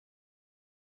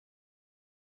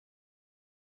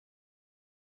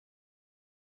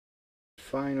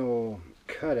final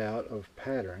cutout of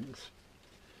patterns.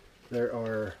 There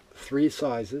are 3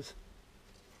 sizes.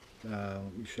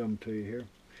 Let me show them to you here.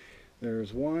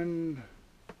 There's one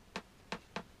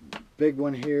big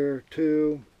one here,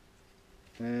 2,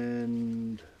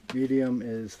 and medium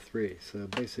is 3. So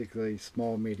basically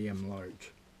small, medium,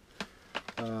 large.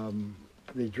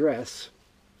 The dress,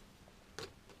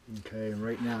 okay, and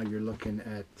right now you're looking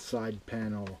at side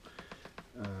panel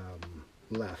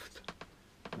left.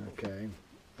 Okay,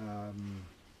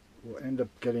 we'll end up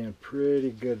getting a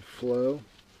pretty good flow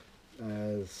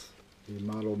as the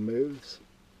model moves.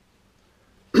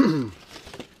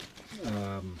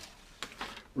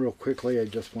 Real quickly, I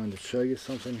just wanted to show you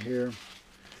something here.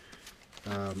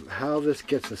 How this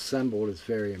gets assembled is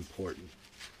very important.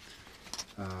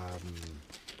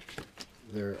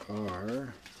 There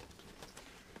are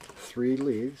 3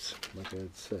 leaves, like I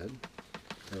had said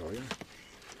earlier,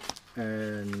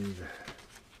 and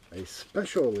a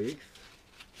special leaf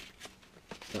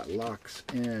that locks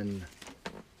in.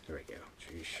 There we go.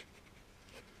 Jeez.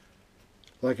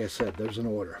 Like I said, there's an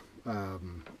order.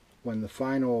 When the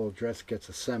final dress gets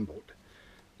assembled,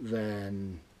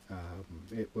 then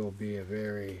it will be a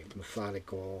very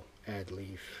methodical add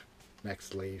leaf,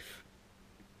 next leaf.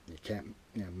 You can't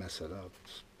mess it up.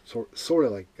 It's sort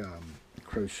of like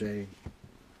crochet,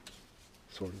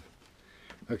 sort of.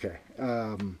 Okay,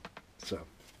 so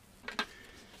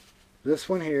this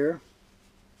one here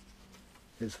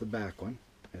is the back one.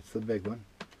 It's the big one.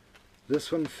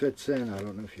 This one fits in, I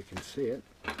don't know if you can see it.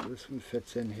 This one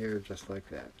fits in here just like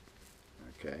that.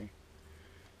 Okay,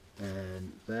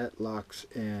 and that locks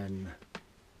in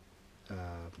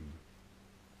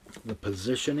the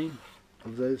positioning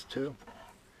of those 2.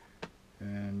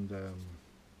 And I'm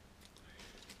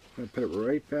going to put it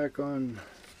right back on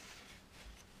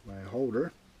my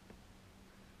holder,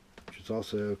 which is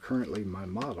also currently my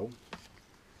model.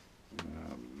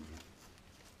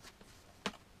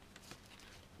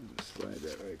 Just slide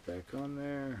that right back on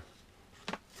there.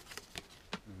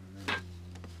 And then,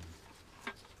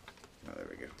 oh, there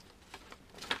we go.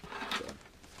 So,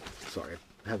 sorry,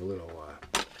 I have a little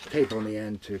tape on the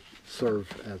end to serve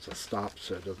as a stop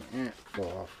so it doesn't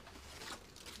fall off.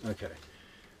 Okay,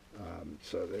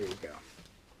 so there you go.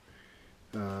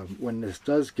 When this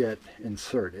does get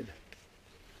inserted,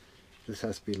 this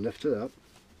has to be lifted up,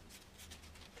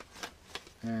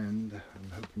 and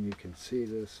I'm hoping you can see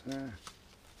this.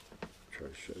 Try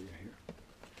to show you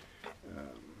here.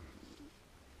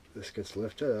 This gets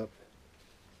lifted up,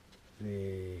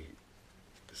 the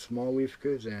small leaf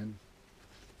goes in,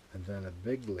 and then a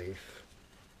big leaf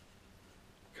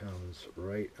comes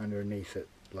right underneath it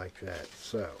like that.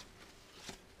 So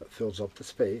it fills up the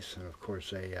space, and of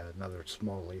course another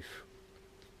small leaf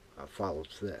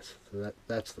follows this. So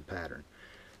that's the pattern.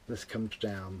 This comes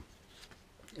down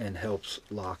and helps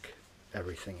lock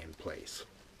everything in place.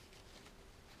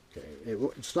 Okay,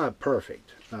 it's not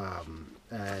perfect,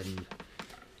 and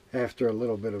after a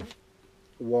little bit of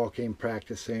walking,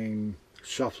 practicing,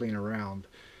 shuffling around,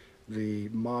 the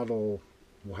model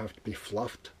will have to be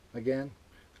fluffed again.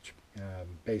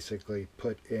 Basically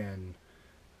put in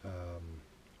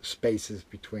spaces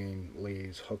between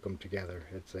leaves, hook them together.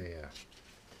 It's a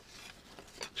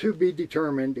to be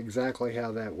determined exactly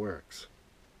how that works,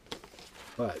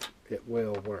 but it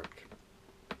will work.